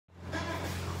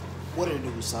What it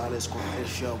do, Silent Squad?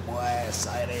 It's your boy,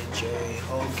 Silent J.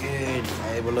 Hogan.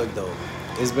 Hey, but look though,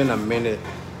 it's been a minute.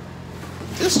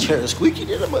 This chair is squeaky.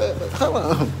 Hold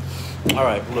on. All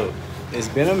right, look, it's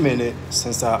been a minute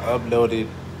since I uploaded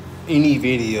any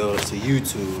videos to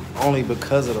YouTube, only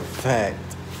because of the fact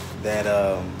that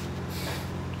I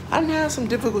done had some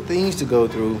difficult things to go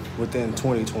through within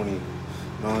 2020. You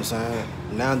know what I'm saying?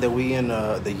 Now that we in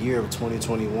the year of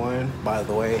 2021, by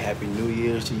the way, Happy New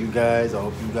Year's to you guys. I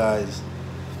hope you guys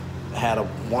had a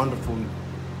wonderful,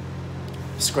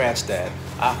 scratch that.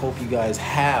 I hope you guys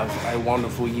have a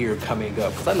wonderful year coming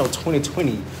up. Because I know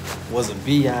 2020 was a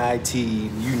BIT,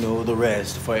 you know the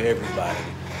rest, for everybody.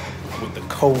 With the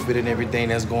COVID and everything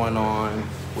that's going on,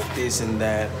 with this and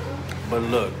that. But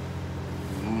look,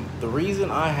 the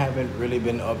reason I haven't really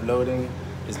been uploading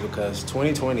is because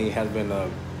 2020 has been a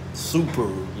super,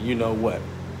 you know what,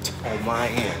 on my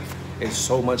end. It's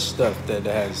so much stuff that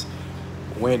has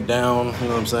went down, you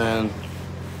know what I'm saying?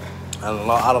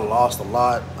 I done lost a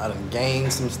lot. I done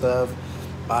gained some stuff.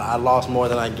 I lost more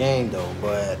than I gained though,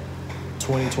 but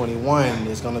 2021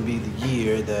 is gonna be the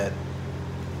year that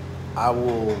y'all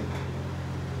will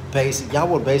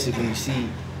basically see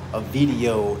a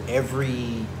video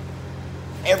every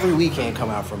weekend come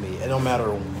out from me. It don't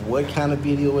matter what kind of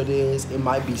video it is. It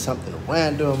might be something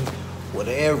random,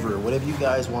 whatever you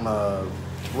guys want to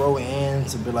throw in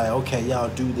to be like, okay, y'all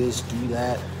do this, do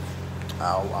that.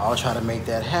 I'll try to make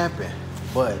that happen.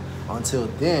 But until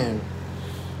then,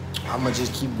 I'm gonna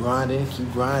just keep grinding, you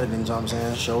know what I'm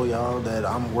saying? Show y'all that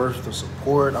I'm worth the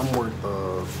support, I'm worth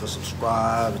the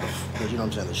subscribes, you know what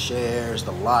I'm saying, the shares,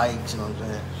 the likes, you know what I'm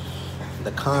saying,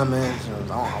 the comments, you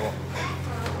know,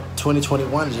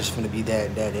 2021 is just gonna be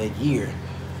that year.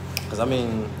 Cause I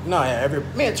mean,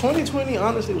 2020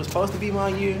 honestly was supposed to be my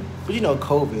year, but you know,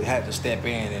 COVID had to step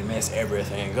in and mess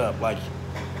everything up, like,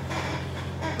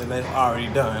 and that's already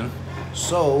done.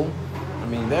 So, I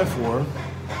mean, therefore,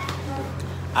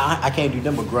 I can't do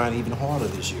nothing but grind even harder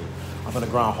this year. I'm gonna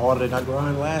grind harder than I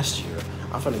grind last year.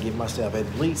 I'm gonna give myself at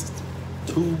least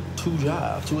two or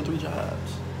three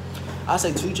jobs. I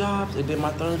say 2 jobs, and then my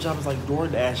third job is like door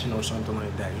dashing or something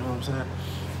like that. You know what I'm saying?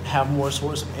 Have more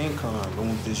source of income.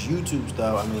 And with this YouTube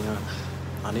stuff, I mean,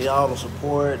 I need all the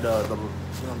support, the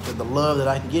love that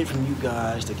I can get from you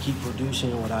guys to keep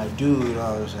producing what I do. You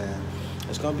know what I'm saying?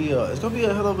 It's gonna be a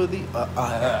hell of a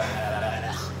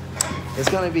it's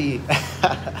gonna be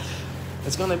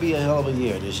it's gonna be a hell of a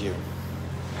year this year,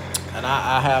 and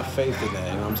I have faith in that.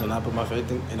 You know what I'm saying? I put my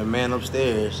faith in the man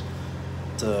upstairs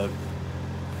to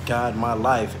guide my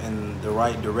life in the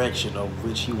right direction of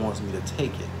which he wants me to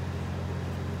take it.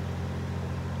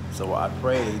 So I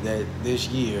pray that this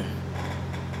year,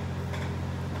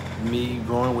 me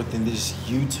growing within this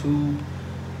YouTube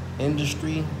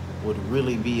industry would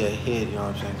really be a hit, you know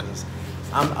what I'm saying? Because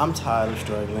I'm tired of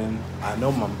struggling. I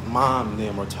know my mom and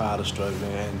them are tired of struggling,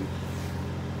 and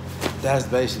that's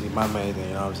basically my main thing,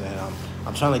 you know what I'm saying?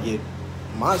 I'm trying to get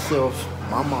myself,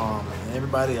 my mom, and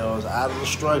everybody else out of the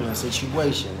struggling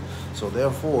situation. So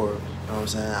therefore, you know what I'm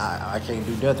saying, I can't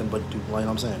do nothing but do, like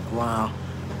I'm saying, grind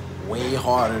way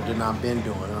harder than I've been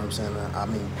doing, you know what I'm saying? I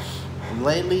mean,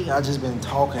 lately, I just been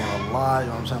talking a lot, you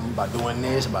know what I'm saying, about doing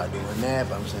this, about doing that,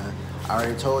 but I'm saying, I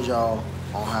already told y'all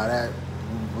on how that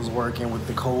was working with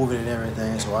the COVID and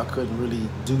everything, so I couldn't really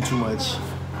do too much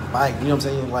bite, you know what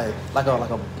I'm saying? Like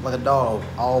a dog,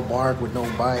 all bark with no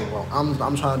bite. Well,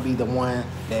 I'm trying to be the one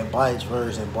that bites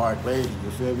first and bark later.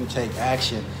 You feel me? Take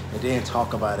action and then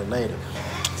talk about it later.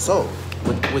 So,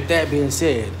 with that being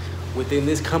said, within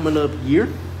this coming up year,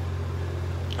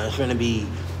 there's gonna be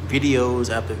videos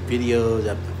after videos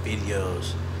after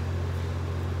videos.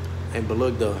 And but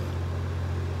look though,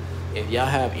 if y'all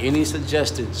have any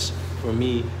suggestions for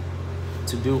me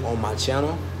to do on my channel,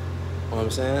 you know what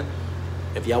I'm saying?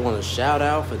 If y'all want to shout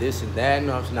out for this and that, you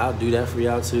know what I'm saying, I'll do that for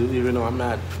y'all too. Even though I'm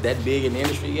not that big in the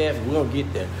industry yet, but we're gonna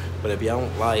get there. But if y'all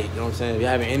don't like, you know what I'm saying, if y'all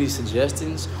have any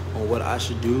suggestions on what I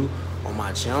should do on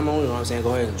my channel, you know what I'm saying,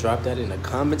 go ahead and drop that in the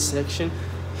comment section.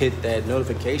 Hit that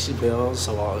notification bell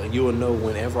so you will know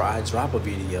whenever I drop a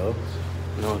video.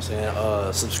 You know what I'm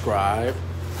saying? Subscribe,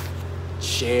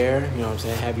 share, you know what I'm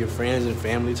saying? Have your friends and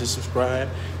family to subscribe.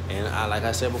 And like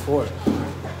I said before,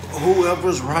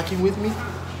 whoever's rocking with me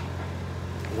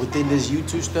within this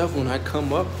YouTube stuff, when I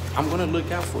come up, I'm gonna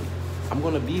look out for you. I'm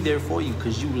gonna be there for you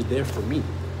because you was there for me.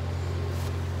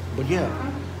 But yeah,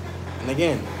 and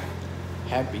again,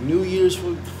 Happy New Year's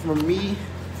from me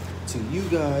to you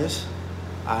guys.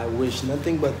 I wish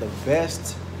nothing but the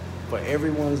best for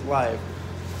everyone's life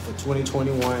for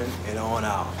 2021 and on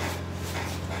out.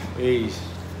 Peace.